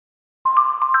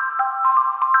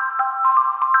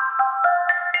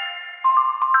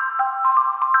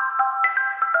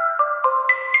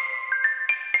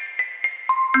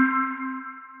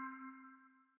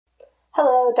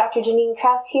Hello, Dr. Janine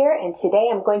Krause here, and today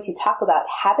I'm going to talk about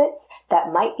habits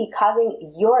that might be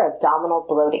causing your abdominal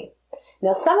bloating.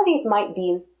 Now, some of these might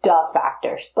be duh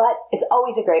factors, but it's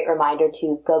always a great reminder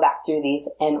to go back through these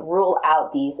and rule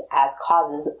out these as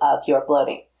causes of your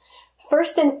bloating.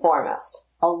 First and foremost,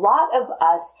 a lot of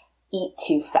us eat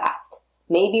too fast.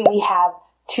 Maybe we have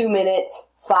 2 minutes,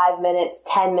 5 minutes,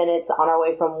 10 minutes on our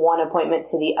way from one appointment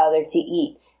to the other to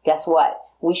eat. Guess what?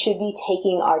 We should be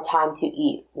taking our time to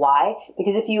eat. Why?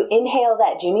 Because if you inhale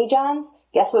that Jimmy John's,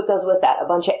 guess what goes with that? A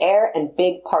bunch of air and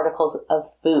big particles of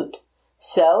food.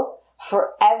 So,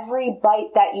 for every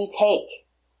bite that you take,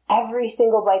 every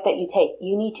single bite that you take,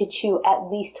 you need to chew at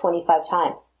least 25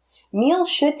 times. Meals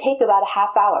should take about a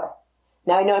half hour.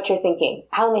 Now I know what you're thinking.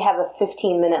 I only have a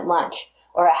 15-minute lunch.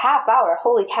 Or a half hour,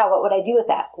 holy cow, what would I do with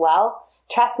that? Well,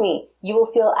 trust me, you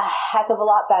will feel a heck of a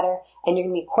lot better, and you're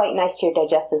going to be quite nice to your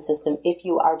digestive system if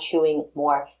you are chewing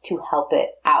more to help it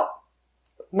out.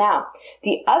 Now,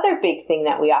 the other big thing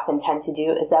that we often tend to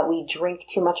do is that we drink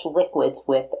too much liquids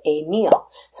with a meal.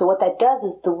 So what that does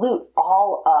is dilute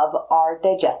all of our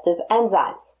digestive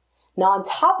enzymes. Now, on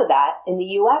top of that, in the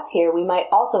US here, we might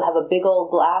also have a big old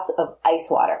glass of ice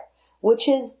water, which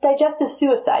is digestive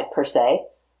suicide per se.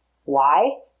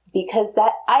 Why? Because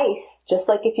that ice, just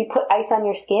like if you put ice on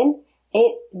your skin,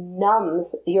 it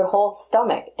numbs your whole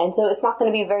stomach. And so it's not going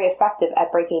to be very effective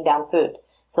at breaking down food.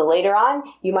 So later on,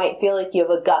 you might feel like you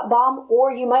have a gut bomb,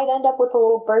 or you might end up with a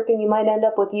little burping. You might end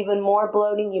up with even more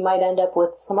bloating. You might end up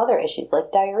with some other issues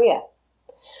like diarrhea.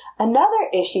 Another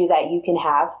issue that you can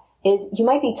have is you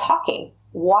might be talking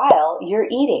while you're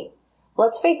eating.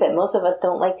 Let's face it, most of us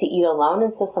don't like to eat alone,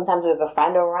 and so sometimes we have a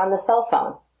friend or we're on the cell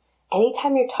phone.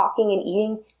 Anytime you're talking and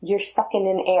eating, you're sucking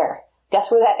in air. Guess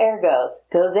where that air goes?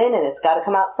 Goes in and it's got to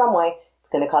come out some way. It's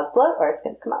going to cause bloat, or it's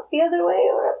going to come out the other way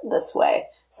or this way.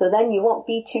 So then you won't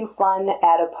be too fun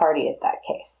at a party at that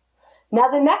case. Now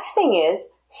the next thing is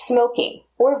smoking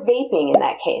or vaping in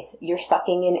that case. You're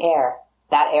sucking in air.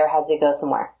 That air has to go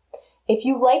somewhere. If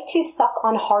you like to suck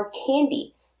on hard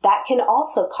candy, that can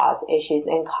also cause issues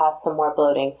and cause some more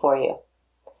bloating for you.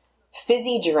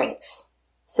 Fizzy drinks.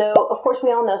 So, of course,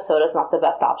 we all know soda is not the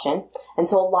best option, and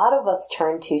so a lot of us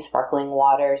turn to sparkling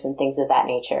waters and things of that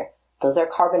nature. Those are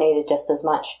carbonated just as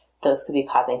much. Those could be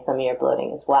causing some of your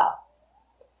bloating as well.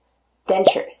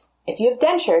 Dentures. If you have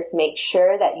dentures, make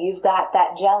sure that you've got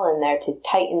that gel in there to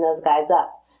tighten those guys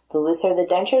up. The looser the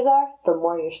dentures are, the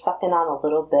more you're sucking on a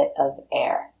little bit of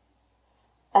air.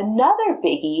 Another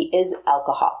biggie is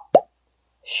alcohol.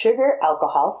 Sugar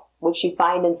alcohols, which you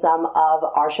find in some of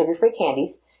our sugar-free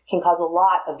candies, can cause a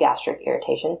lot of gastric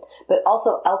irritation, but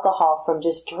also alcohol from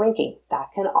just drinking. That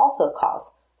can also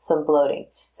cause some bloating.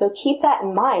 So keep that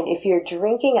in mind. If you're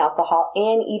drinking alcohol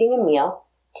and eating a meal,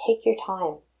 take your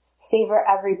time. Savor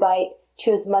every bite.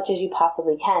 Chew as much as you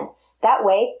possibly can. That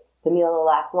way, the meal will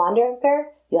last longer.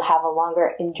 You'll have a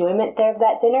longer enjoyment there of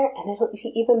that dinner, and it'll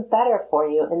be even better for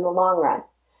you in the long run.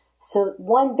 So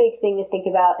one big thing to think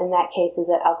about in that case is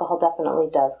that alcohol definitely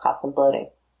does cause some bloating.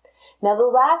 Now, the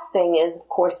last thing is, of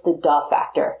course, the duh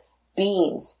factor.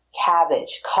 Beans,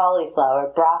 cabbage,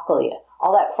 cauliflower, broccoli,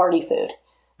 all that farty food.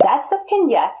 That stuff can,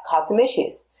 yes, cause some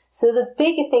issues. So the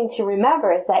big thing to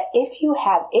remember is that if you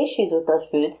have issues with those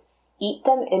foods, eat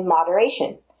them in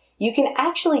moderation. You can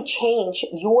actually change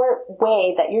your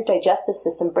way that your digestive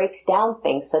system breaks down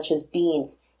things such as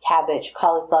beans, cabbage,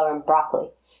 cauliflower, and broccoli.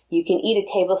 You can eat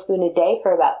a tablespoon a day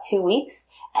for about 2 weeks,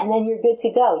 and then you're good to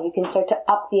go. You can start to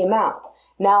up the amount.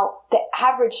 Now, the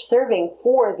average serving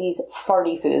for these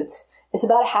farty foods is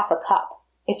about a half a cup.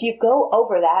 If you go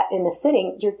over that in a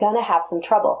sitting, you're going to have some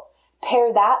trouble.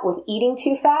 Pair that with eating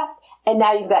too fast, and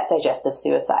now you've got digestive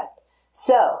suicide.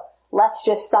 So, let's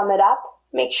just sum it up.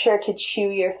 Make sure to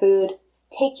chew your food,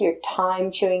 take your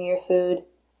time chewing your food,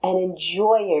 and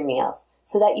enjoy your meals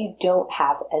so that you don't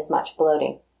have as much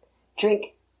bloating.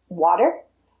 Drink water,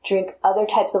 drink other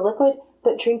types of liquid,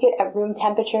 but drink it at room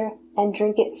temperature and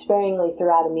drink it sparingly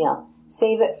throughout a meal.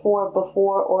 Save it for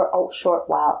before or a short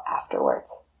while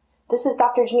afterwards. This is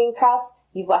Dr. Janine Krause.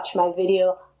 You've watched my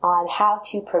video on how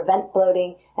to prevent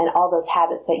bloating and all those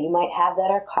habits that you might have that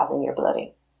are causing your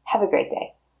bloating. Have a great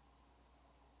day.